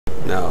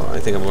No, I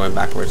think I'm going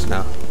backwards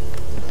now.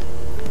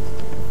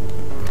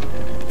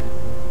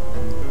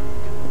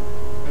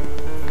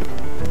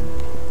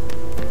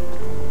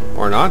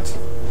 Or not?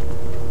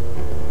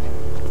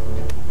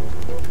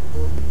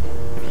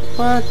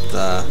 What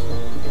the?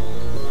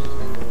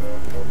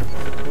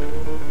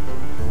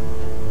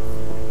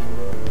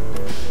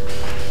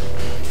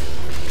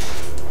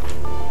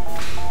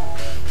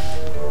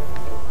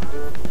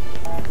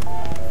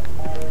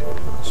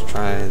 Let's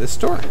try this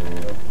door.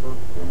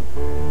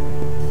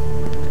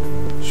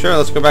 Sure,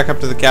 let's go back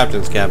up to the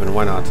captain's cabin.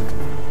 Why not?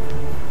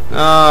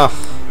 Ugh.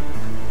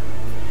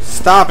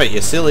 Stop it, you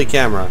silly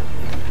camera.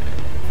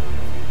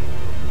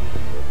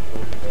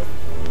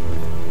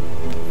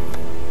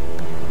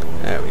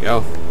 There we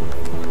go.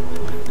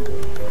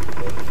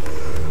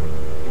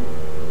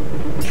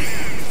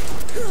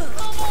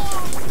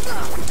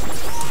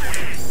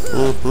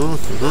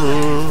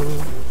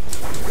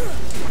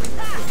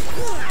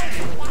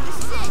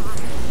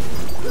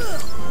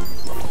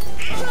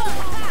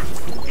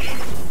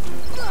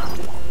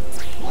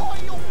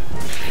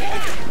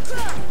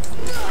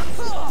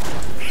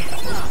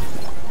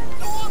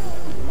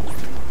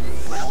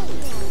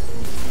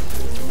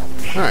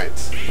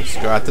 Alright, let's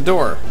go out the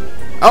door.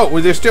 Oh,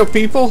 were there still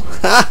people?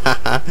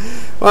 Well,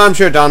 I'm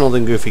sure Donald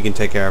and Goofy can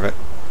take care of it.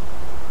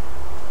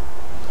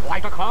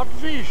 Quite a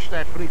codfish,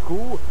 that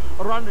Riku,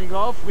 running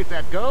off with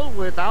that girl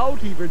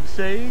without even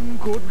saying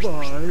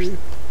goodbye.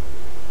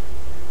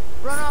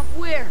 Run off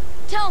where?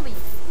 Tell me,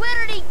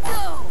 where did he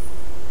go?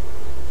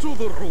 To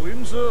the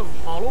ruins of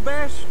Hollow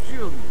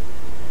Bastion,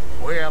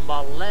 where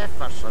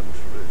Maleficent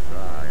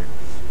resides.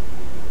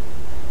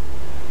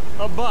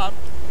 But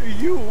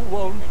you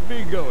won't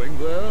be going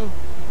there.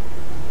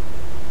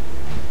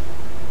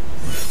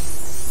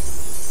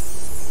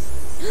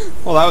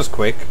 Well, that was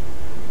quick.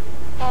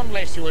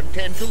 Unless you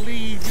intend to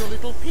leave your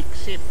little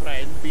pixie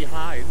friend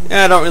behind.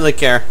 Yeah, I don't really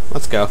care.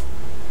 Let's go.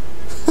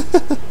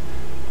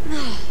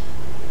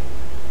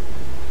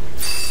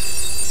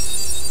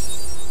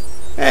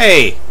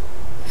 Hey!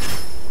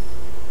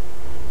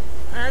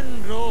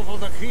 Hand over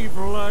the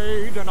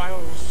Keyblade and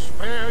I'll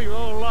spare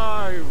your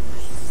lives.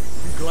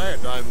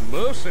 Glad I'm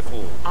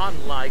merciful,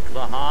 unlike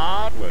the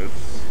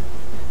Heartless.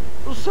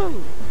 So,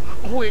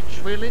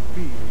 which will it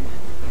be?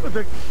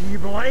 The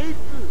Keyblade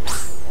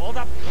or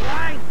the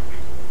plank?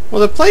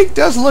 Well, the plank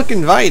does look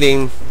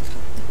inviting.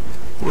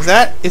 Is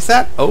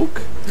that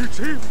oak? It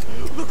is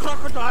the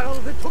crocodile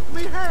that took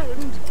me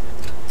hand.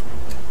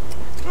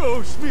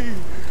 Oh, Smee,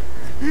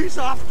 he's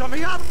after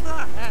me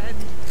other hand.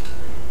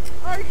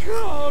 I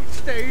can't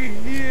stay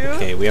here.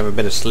 Okay, we have a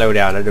bit of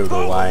slowdown. I don't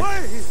know why.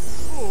 Away.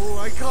 Oh,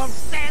 I can't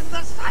stand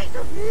the sight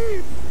of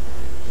him.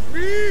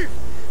 Smee,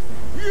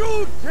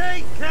 you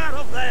take care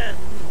of them.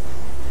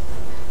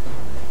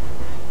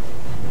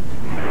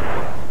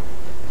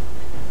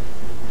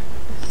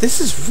 This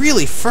is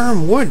really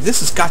firm wood. This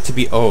has got to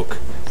be oak.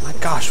 My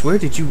gosh, where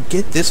did you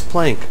get this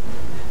plank?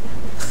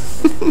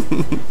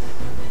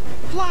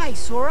 Fly,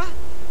 Sora.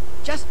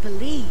 Just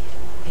believe,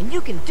 and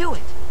you can do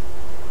it.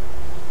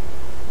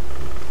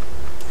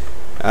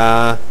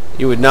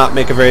 You would not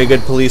make a very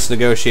good police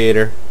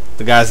negotiator.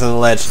 The guys on the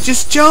ledge.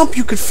 Just jump,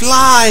 you could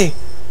fly!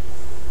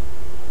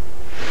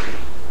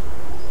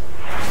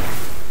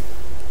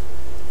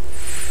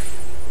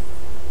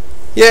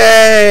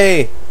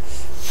 Yay!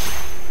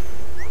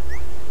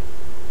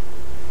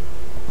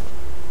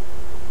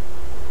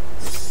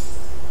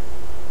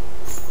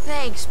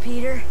 Thanks,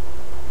 Peter.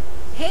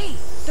 Hey,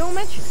 don't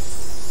mention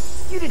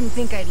it. You didn't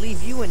think I'd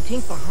leave you and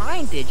Tink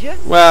behind, did you?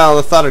 Well,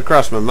 the thought had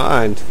crossed my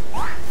mind.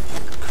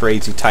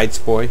 Crazy tights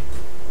boy.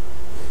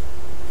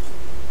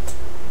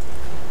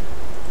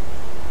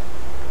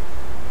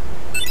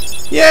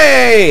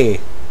 Yay!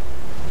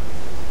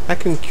 I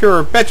can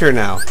cure better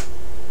now.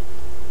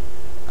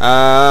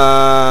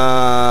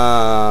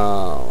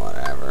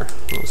 Whatever.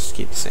 Let's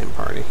keep the same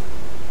party.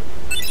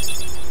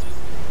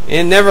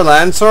 In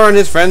Neverland, Sora and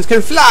his friends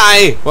can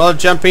fly! While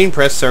jumping,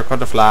 press circle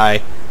to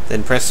fly.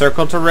 Then press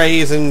circle to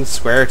raise and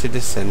square to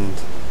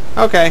descend.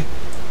 Okay.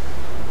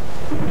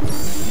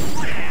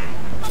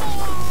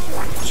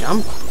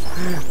 Jump.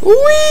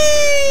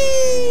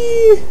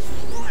 Whee!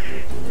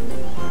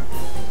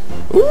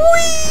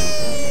 Whee!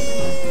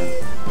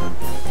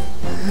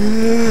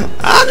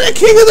 I'm the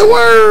king of the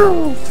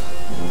world!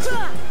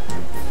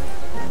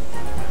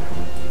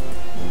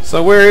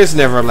 So where is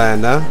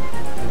Neverland, huh?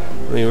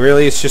 I mean,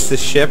 really, it's just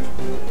this ship?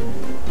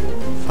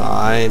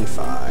 Fine,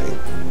 fine.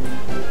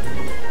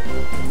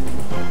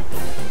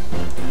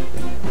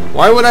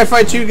 Why would I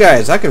fight you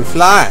guys? I can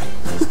fly.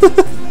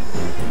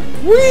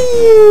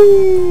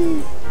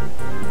 Whee!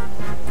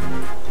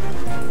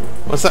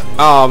 What's that?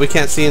 Oh, we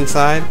can't see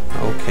inside?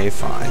 Okay,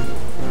 fine.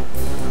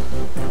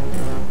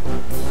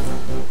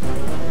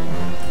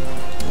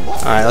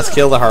 Alright, let's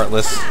kill the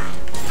Heartless.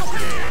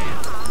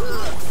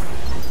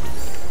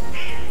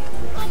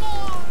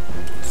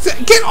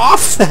 Get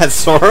off that,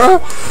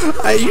 Sora!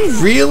 You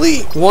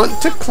really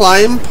want to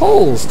climb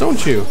poles,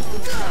 don't you?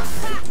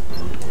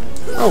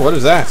 Oh, what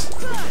is that?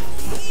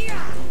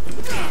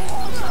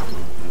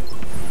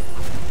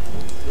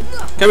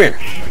 Come here.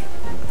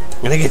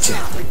 I'm gonna get you.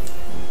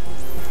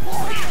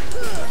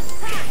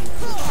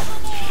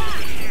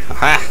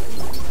 Aha!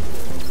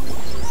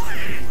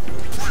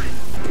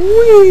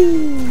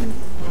 Whee!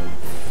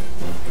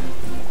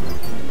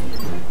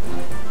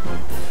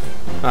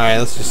 Alright,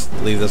 let's just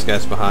leave those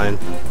guys behind.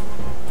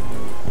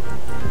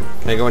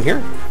 Can I go in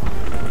here?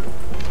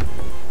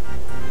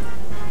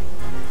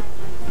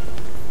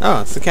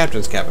 Oh, it's the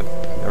captain's cabin.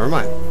 Never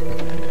mind.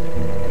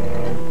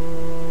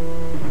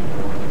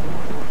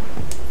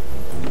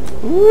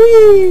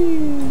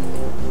 Whee!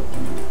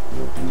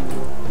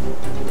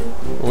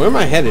 Where am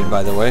I headed,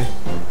 by the way?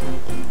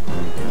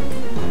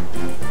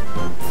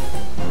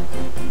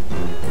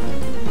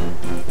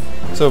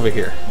 It's over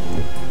here.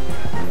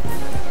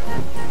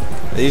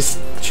 Are these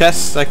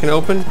chests I can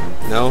open?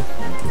 No.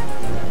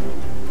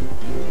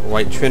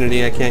 White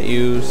Trinity I can't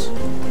use.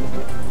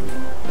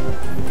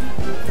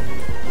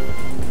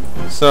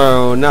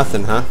 So,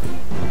 nothing, huh?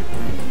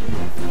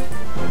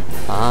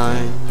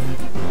 Fine.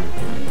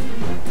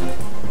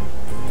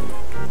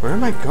 Where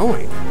am I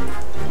going?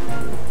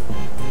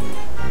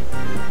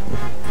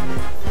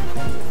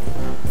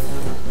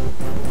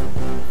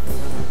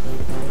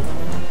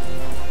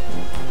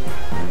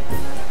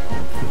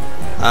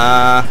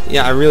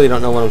 Yeah, I really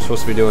don't know what I'm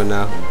supposed to be doing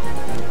now.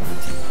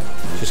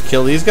 Just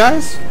kill these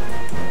guys?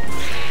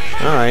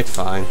 Alright,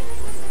 fine.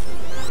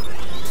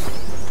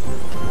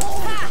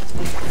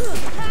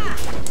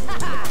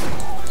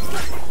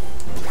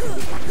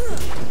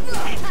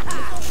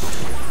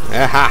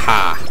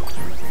 Ha-ha-ha!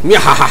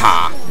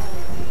 Myahaha!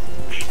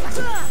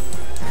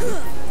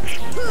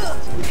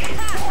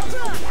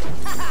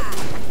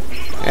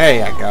 There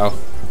you go.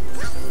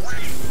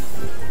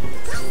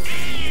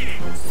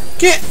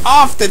 Get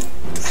off the...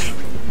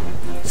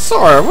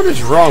 Sora, what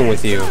is wrong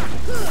with you?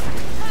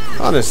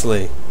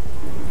 Honestly.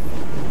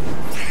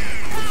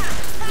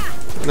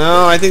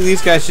 No, I think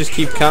these guys just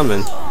keep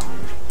coming.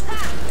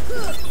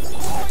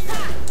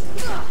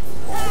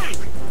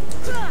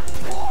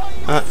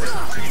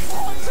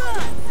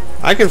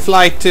 I can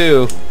fly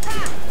too.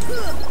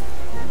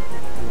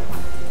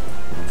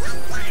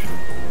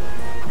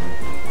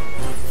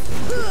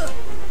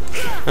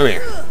 Come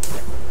here.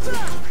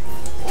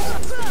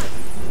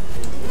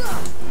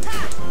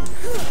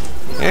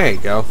 There you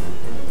go.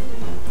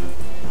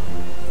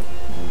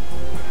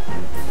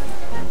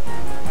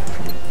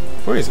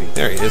 Where is he?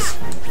 There he is.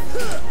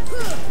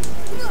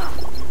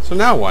 So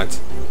now what?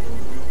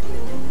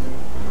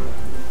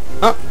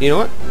 Oh, you know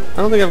what? I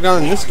don't think I've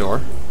gone in this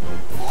door.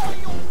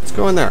 Let's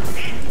go in there.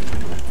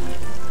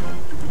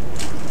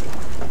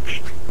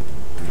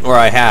 Or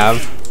I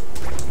have.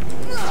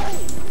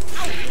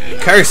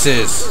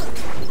 Curses!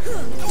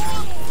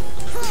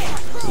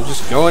 I'm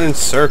just going in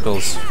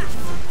circles.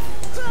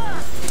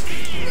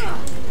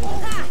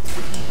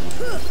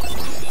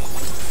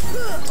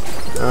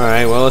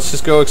 Alright, well, let's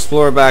just go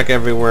explore back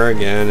everywhere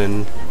again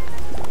and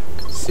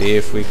see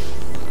if we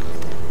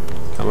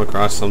come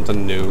across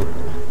something new.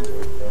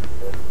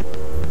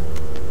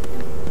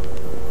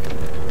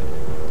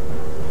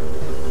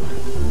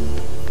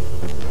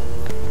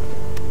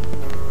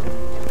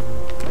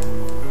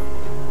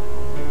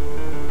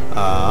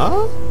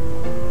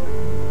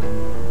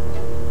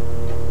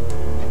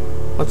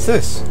 What's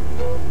this?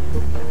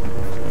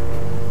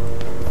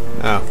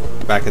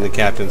 Oh, back in the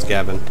captain's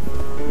cabin.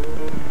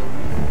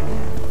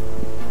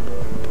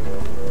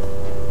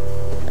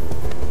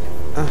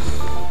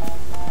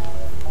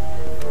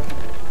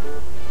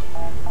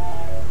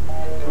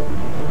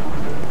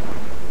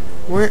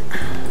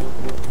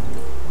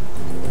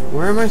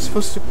 Where am I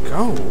supposed to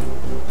go?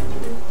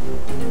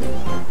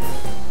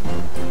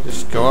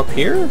 Just go up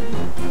here?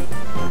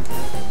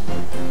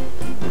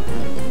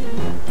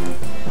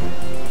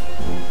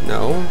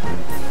 No.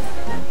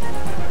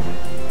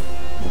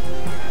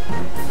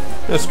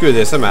 No, screw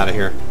this, I'm out of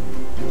here.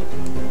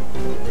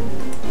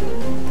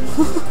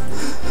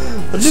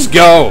 Let's just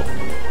go!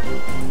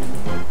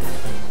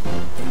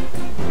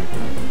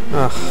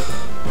 Ugh.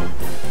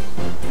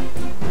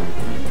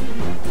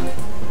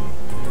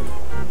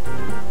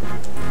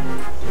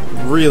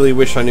 Really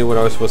wish I knew what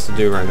I was supposed to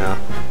do right now.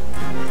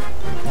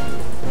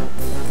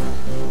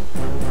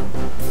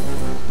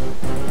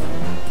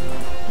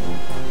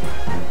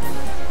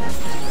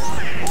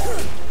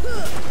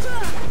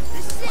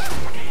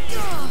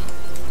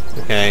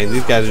 Okay,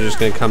 these guys are just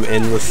gonna come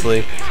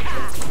endlessly.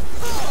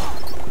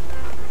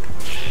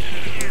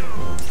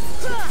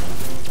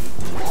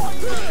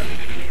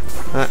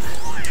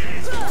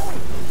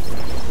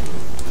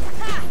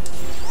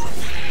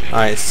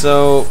 Alright,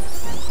 so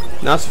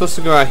not supposed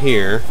to go out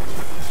here.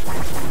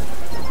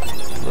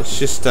 Let's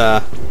just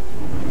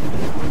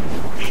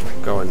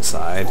go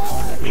inside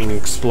and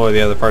explore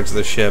the other parts of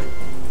the ship.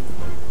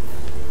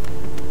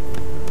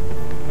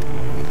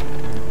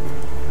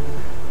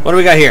 What do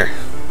we got here?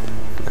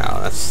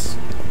 Oh, that's...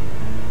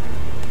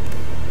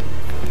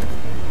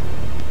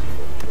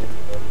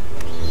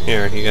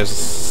 Here, you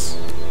guys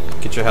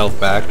get your health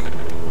back.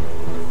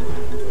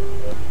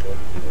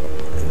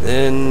 And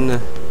then...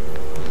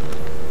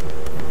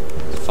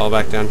 fall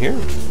back down here.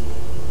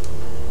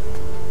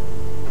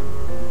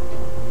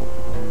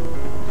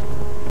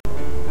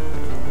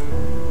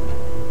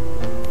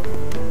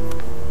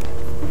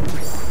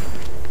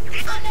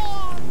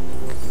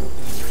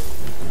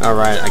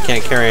 Alright, I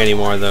can't carry any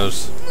more of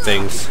those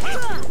things.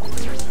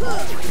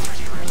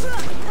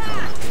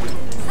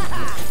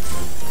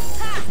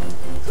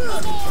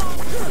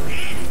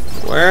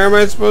 Where am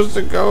I supposed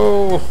to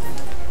go?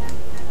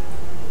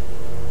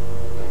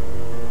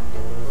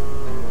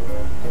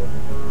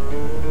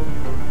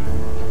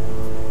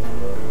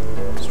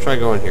 Let's try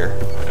going here.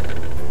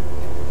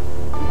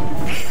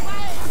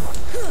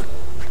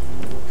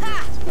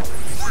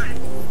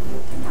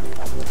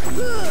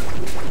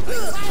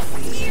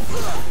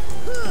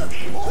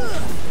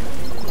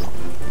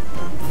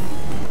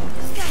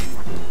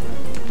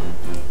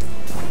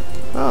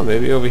 Oh,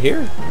 maybe over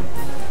here?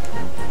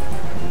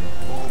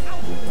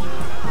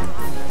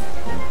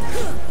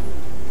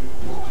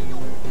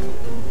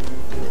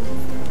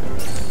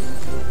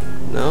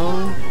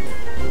 No?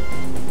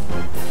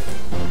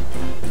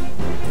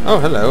 Oh,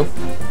 hello.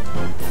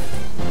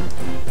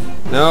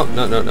 No,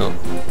 no, no, no.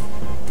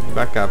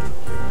 Back up.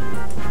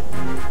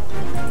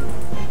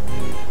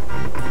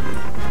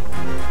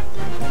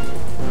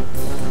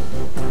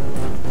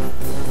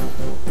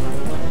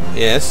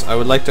 Yes, I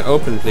would like to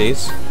open,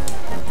 please.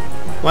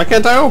 Why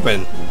can't I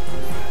open?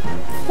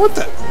 What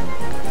the?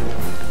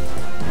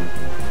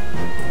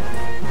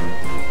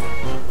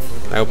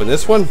 Can I open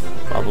this one?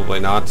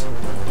 Probably not.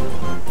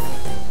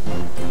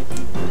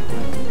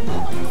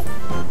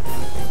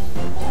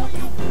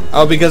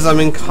 Oh, because I'm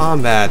in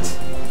combat.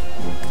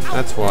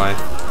 That's why.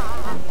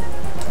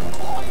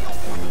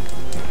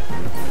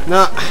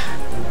 No.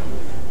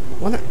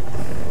 What?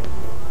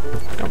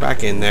 Go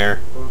back in there.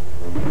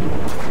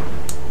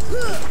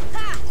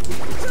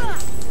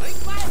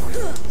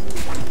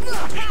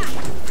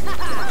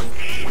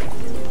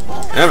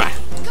 Come on.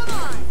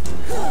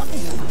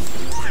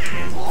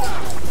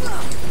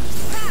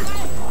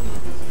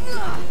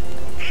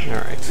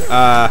 Alright.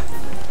 I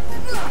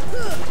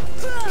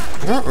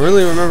don't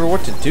really remember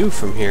what to do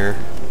from here.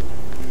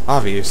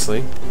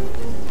 Obviously.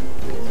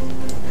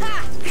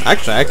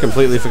 Actually, I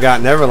completely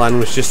forgot Neverland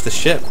was just the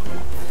ship.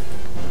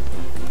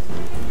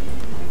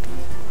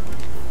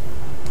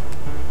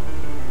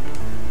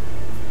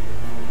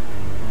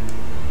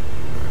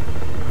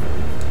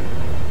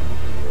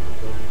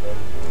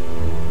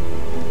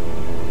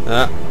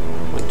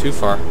 Went too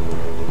far.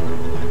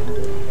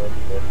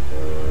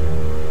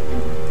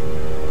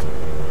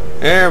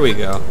 There we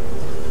go.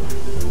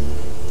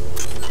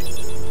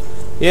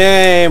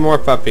 Yay, more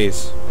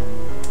puppies.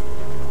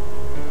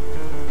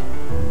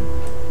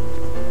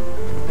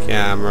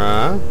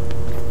 Camera.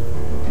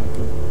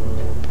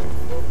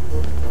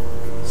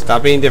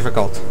 Stop being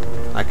difficult.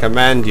 I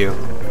command you.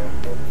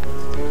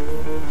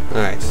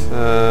 Alright,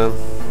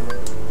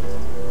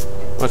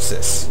 what's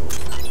this?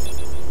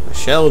 A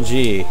shell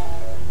G.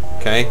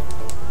 Okay.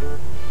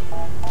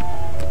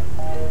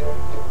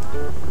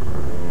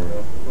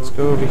 Let's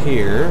go over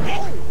here.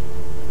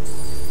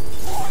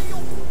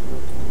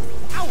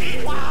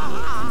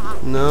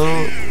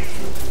 No.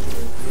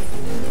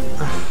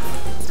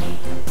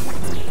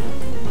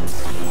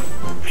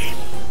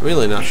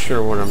 Really not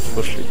sure what I'm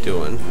supposed to be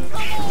doing.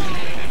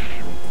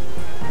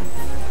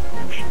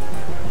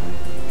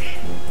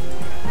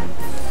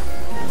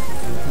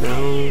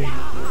 No.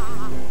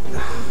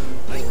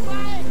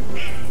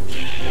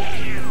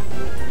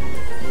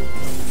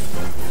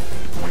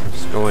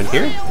 Just go in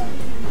here.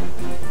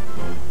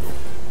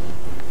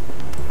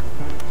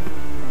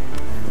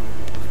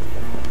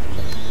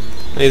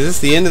 Hey, is this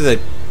the end of the...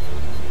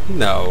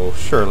 No,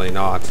 surely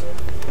not.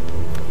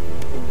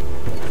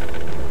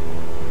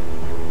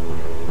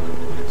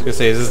 I was gonna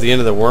say, is this the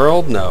end of the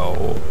world?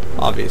 No.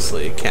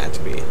 Obviously, it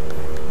can't be.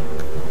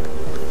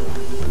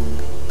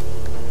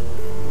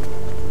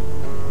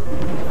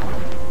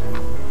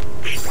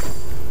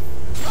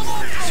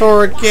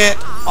 Sora, get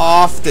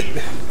off the...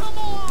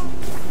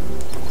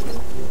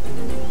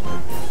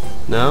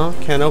 No,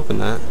 can't open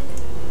that.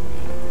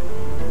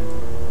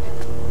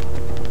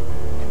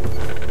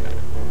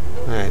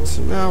 Alright,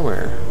 so now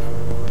where?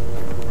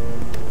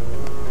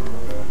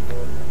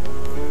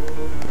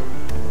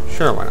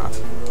 Sure, why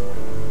not?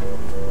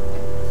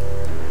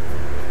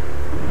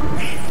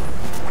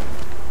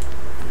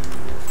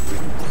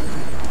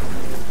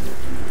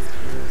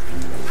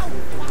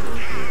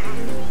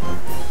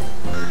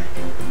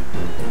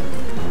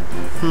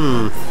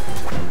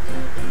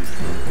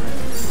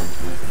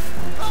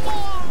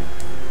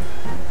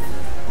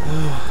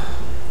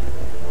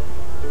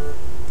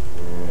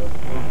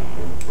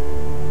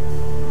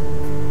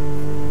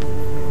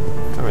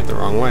 I went the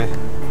wrong way.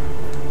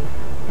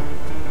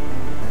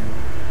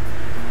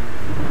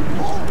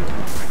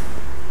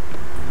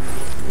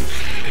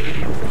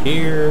 Over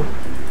here.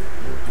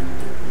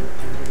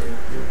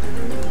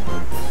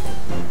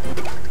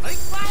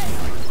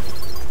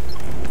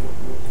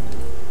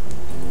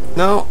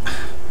 No.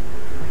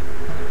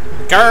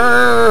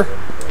 Grrr.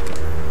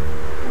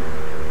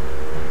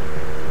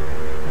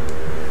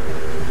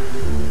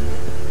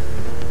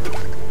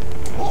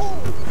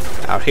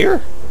 Out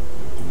here?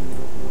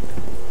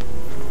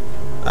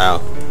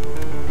 Oh.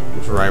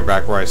 It's right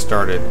back where I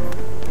started.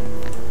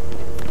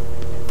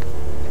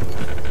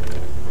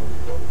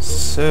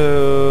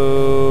 So...